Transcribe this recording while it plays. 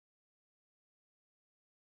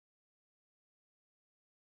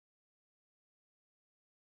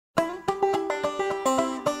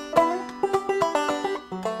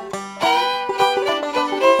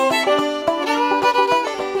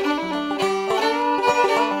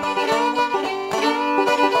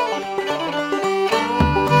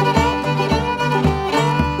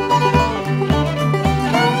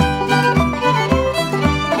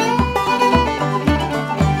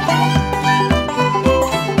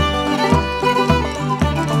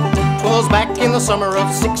summer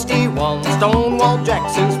of '61, Stonewall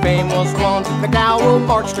Jackson's fame was won. McDowell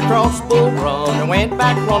marched across Bull Run and went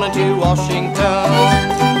back running to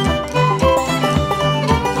Washington.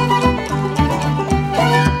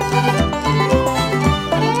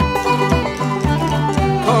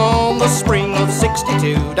 The spring of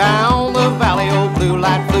 '62, down the valley old blue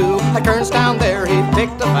light flew. At Kearns down there he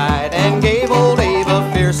picked a fight and gave old Abe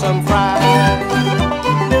a fearsome fright.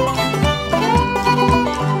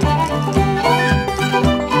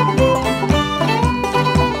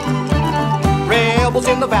 Rebels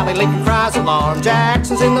in the valley, Lincoln cries alarm.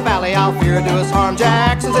 Jackson's in the valley, I'll fear do us harm.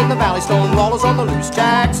 Jackson's in the valley, Stonewall is on the loose.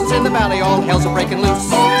 Jackson's in the valley, all hell's a breaking loose.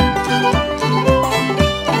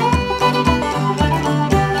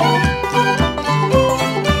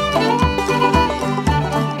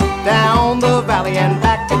 Down the valley and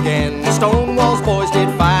back again, Stonewall's boys did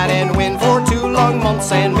fight and win. For 2 long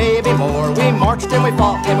months and maybe more, we marched and we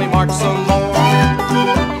fought and we marched some more.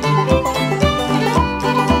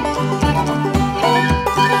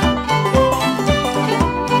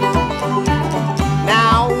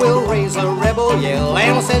 Now we'll raise a rebel yell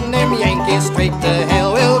and we'll send them Yankees straight to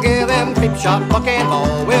hell. We'll give them creep shot, buck and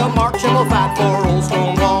ball. We'll march and we'll fight for old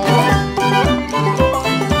Stonewall.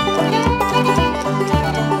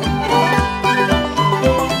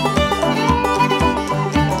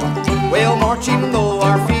 Even though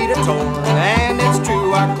our feet are torn, and it's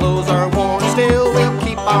true our clothes are worn, still we'll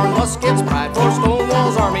keep our muskets bright, for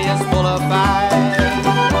Stonewall's army is full of fight.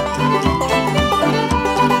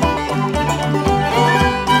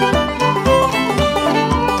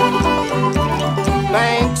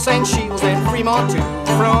 Banks and Shields and Fremont too,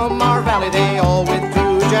 from our valley they all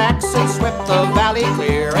withdrew. Jackson swept the valley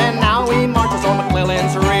clear, and now he marches on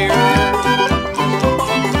McClellan's rear.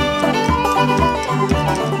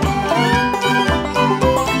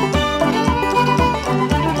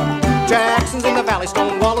 Jackson's in the valley,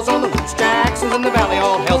 Stonewall is on the loose. Jackson's in the valley,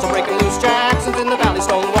 all hell's